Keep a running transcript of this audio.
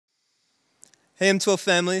Hey M12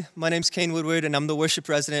 family, my name's Kane Woodward and I'm the worship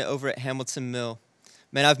resident over at Hamilton Mill.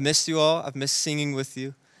 Man, I've missed you all, I've missed singing with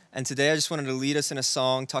you, and today I just wanted to lead us in a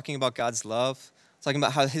song talking about God's love, talking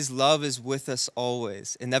about how His love is with us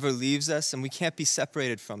always. It never leaves us and we can't be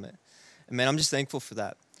separated from it. And man, I'm just thankful for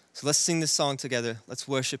that. So let's sing this song together, let's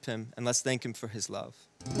worship Him, and let's thank Him for His love.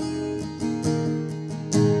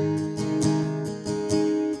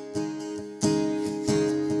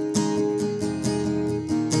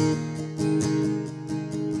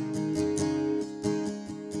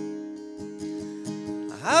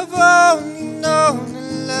 I've only known a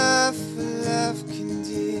love for love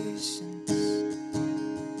conditions,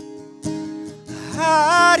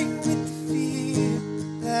 hiding with the fear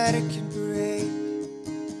that it can break.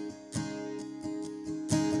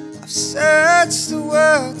 I've searched the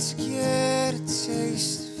world to get a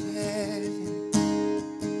taste of heaven,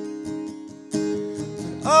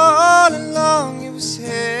 but all along it was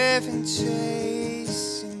heaven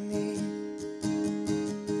chasing me.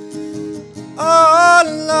 All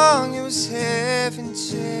along it was heaven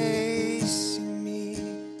chasing me.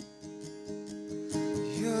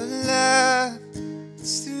 Your love,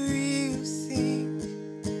 it's the real thing.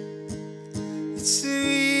 It's the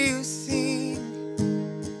real thing.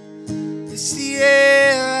 It's the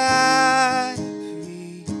air I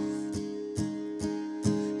breathe.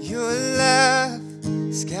 Your love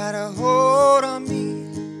has got a hold on me,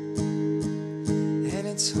 and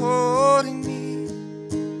it's holding me.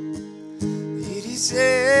 It's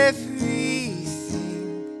everything,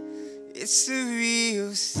 it's the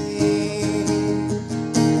real thing.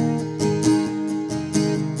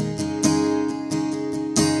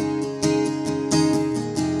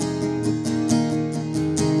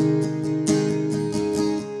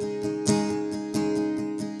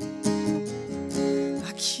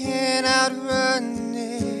 I can't outrun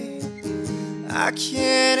it, I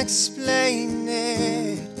can't explain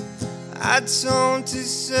it, I don't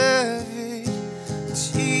deserve it.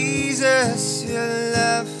 Jesus, your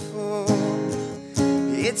love for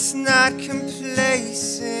me, it's not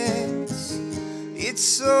complacent,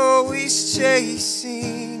 it's always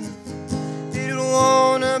chasing, it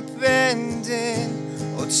won't abandon.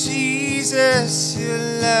 Oh Jesus, your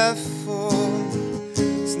love for me,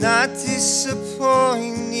 it's not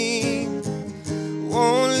disappointing,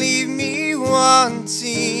 won't leave me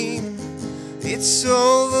wanting, it's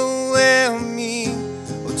overwhelming.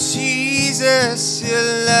 Jesus, your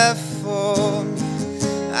love for me,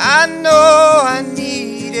 I know I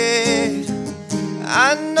need it,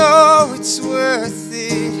 I know it's worth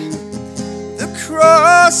it, the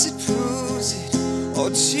cross it proves it. Oh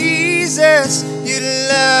Jesus, your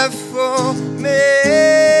love for me,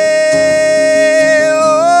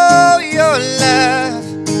 oh your love,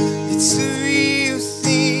 it's the real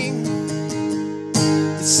thing,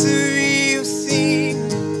 it's the real thing,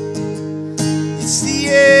 it's the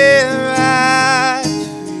air I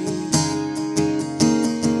breathe.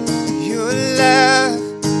 Your love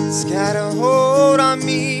has got a hold on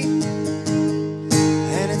me,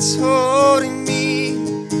 and it's holding me.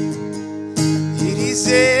 It is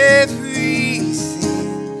everything,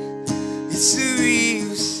 it's the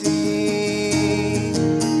real thing.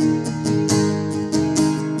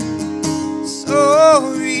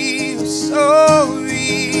 So real, so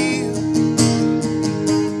real.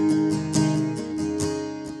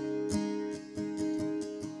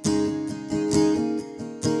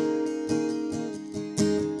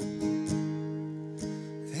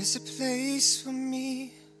 There's a place for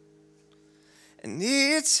me, and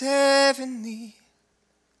it's heavenly,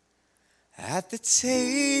 at the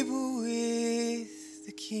table with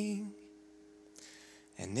the King,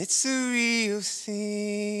 and it's the real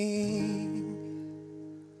thing.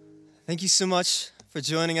 Thank you so much for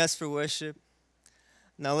joining us for worship.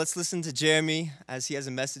 Now let's listen to Jeremy as he has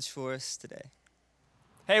a message for us today.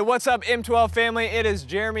 Hey, what's up M12 family? It is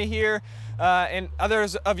Jeremy here, and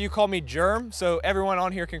others of you call me Germ, so everyone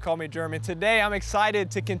on here can call me Germ. And today I'm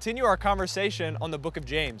excited to continue our conversation on the book of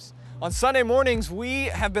James. On Sunday mornings, we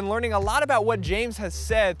have been learning a lot about what James has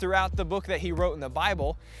said throughout the book that he wrote in the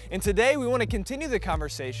Bible. And today we want to continue the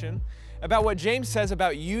conversation about what James says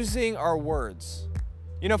about using our words.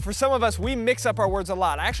 You know, for some of us, we mix up our words a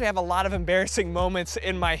lot. I actually have a lot of embarrassing moments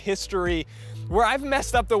in my history where I've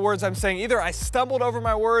messed up the words I'm saying. Either I stumbled over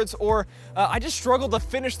my words or I just struggled to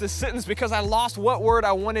finish the sentence because I lost what word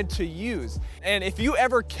I wanted to use. And if you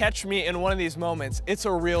ever catch me in one of these moments, it's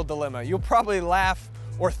a real dilemma. You'll probably laugh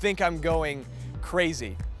or think I'm going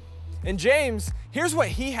crazy. And James, here's what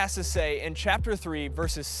he has to say in chapter 3,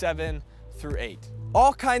 verses 7 through 8.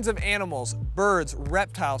 All kinds of animals, birds,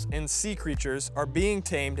 reptiles, and sea creatures are being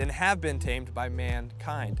tamed and have been tamed by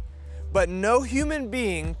mankind. but no human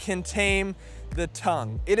being can tame the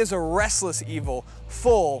tongue. It is a restless evil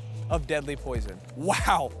full of deadly poison.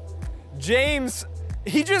 Wow. James,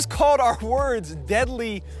 he just called our words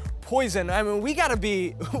deadly poison. I mean, we gotta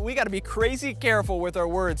be crazy careful with our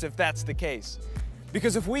words if that's the case.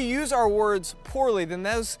 Because if we use our words poorly, then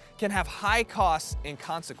those can have high costs and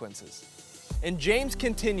consequences. And James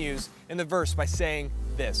continues in the verse by saying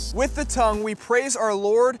this: with the tongue we praise our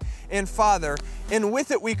Lord and Father, and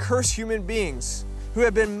with it we curse human beings who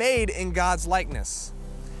have been made in God's likeness.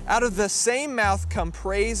 Out of the same mouth come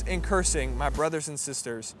praise and cursing, my brothers and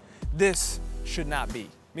sisters. This should not be.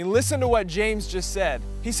 I mean, listen to what James just said.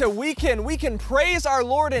 He said we can praise our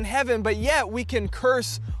Lord in heaven, but yet we can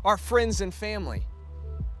curse our friends and family.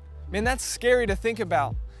 Man, that's scary to think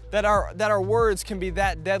about, that our words can be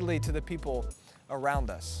that deadly to the people around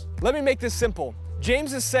us. Let me make this simple.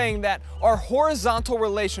 James is saying that our horizontal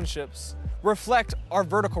relationships reflect our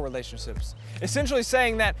vertical relationships. Essentially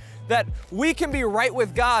saying that we can be right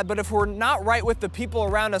with God, but if we're not right with the people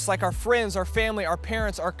around us, like our friends, our family, our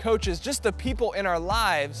parents, our coaches, just the people in our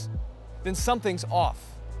lives, then something's off.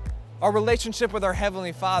 Our relationship with our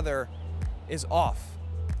Heavenly Father is off.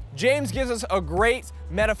 James gives us a great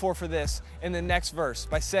metaphor for this in the next verse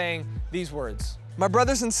by saying these words: my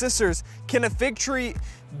brothers and sisters, can a fig tree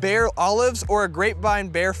bear olives or a grapevine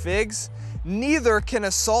bear figs? Neither can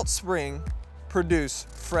a salt spring produce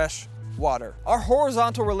fresh water. Our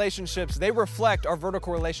horizontal relationships, they reflect our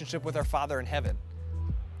vertical relationship with our Father in heaven.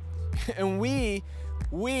 And we,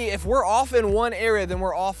 if we're off in one area, then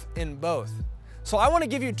we're off in both. So I want to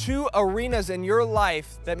give you two arenas in your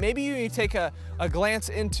life that maybe you need to take a glance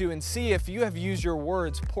into and see if you have used your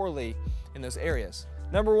words poorly in those areas.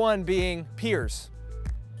 Number one being peers,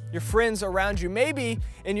 your friends around you. Maybe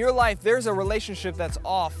in your life there's a relationship that's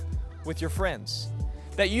off with your friends,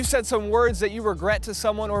 that you said some words that you regret to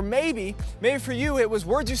someone, or maybe for you it was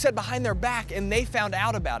words you said behind their back and they found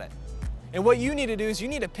out about it. And what you need to do is you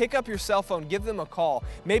need to pick up your cell phone, give them a call,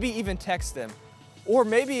 maybe even text them. Or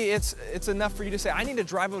maybe it's enough for you to say, I need to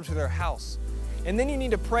drive over to their house. And then you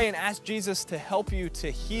need to pray and ask Jesus to help you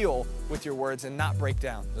to heal with your words and not break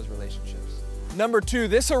down those relationships. Number two,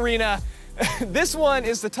 this arena, this one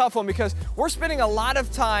is the tough one because we're spending a lot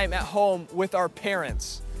of time at home with our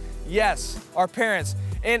parents. Yes, our parents.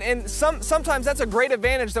 And sometimes that's a great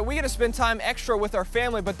advantage that we get to spend time extra with our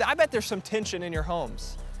family, but I bet there's some tension in your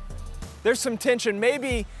homes. There's some tension.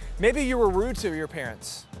 Maybe you were rude to your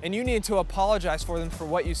parents and you need to apologize for them for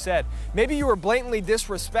what you said. Maybe you were blatantly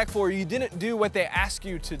disrespectful, or you didn't do what they asked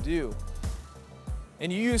you to do.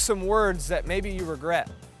 And you used some words that maybe you regret.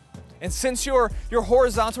 And since your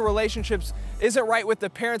horizontal relationships isn't right with the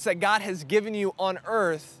parents that God has given you on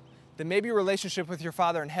earth, then maybe your relationship with your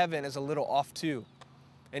Father in heaven is a little off too.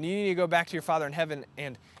 And you need to go back to your Father in heaven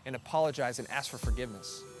and apologize and ask for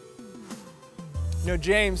forgiveness. You know,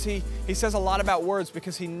 James, he says a lot about words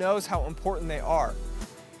because he knows how important they are.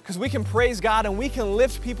 Because we can praise God and we can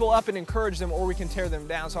lift people up and encourage them, or we can tear them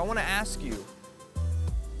down. So I want to ask you,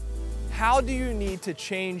 how do you need to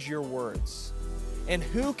change your words? And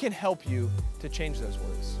who can help you to change those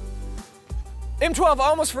words? M12, I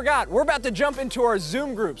almost forgot. We're about to jump into our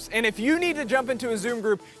Zoom groups. And if you need to jump into a Zoom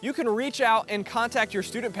group, you can reach out and contact your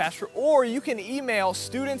student pastor, or you can email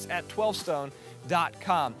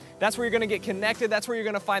students@12stone.com. That's where you're going to get connected. That's where you're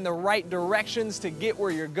going to find the right directions to get where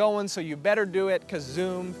you're going. So you better do it, because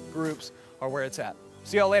Zoom groups are where it's at.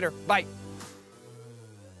 See y'all later. Bye.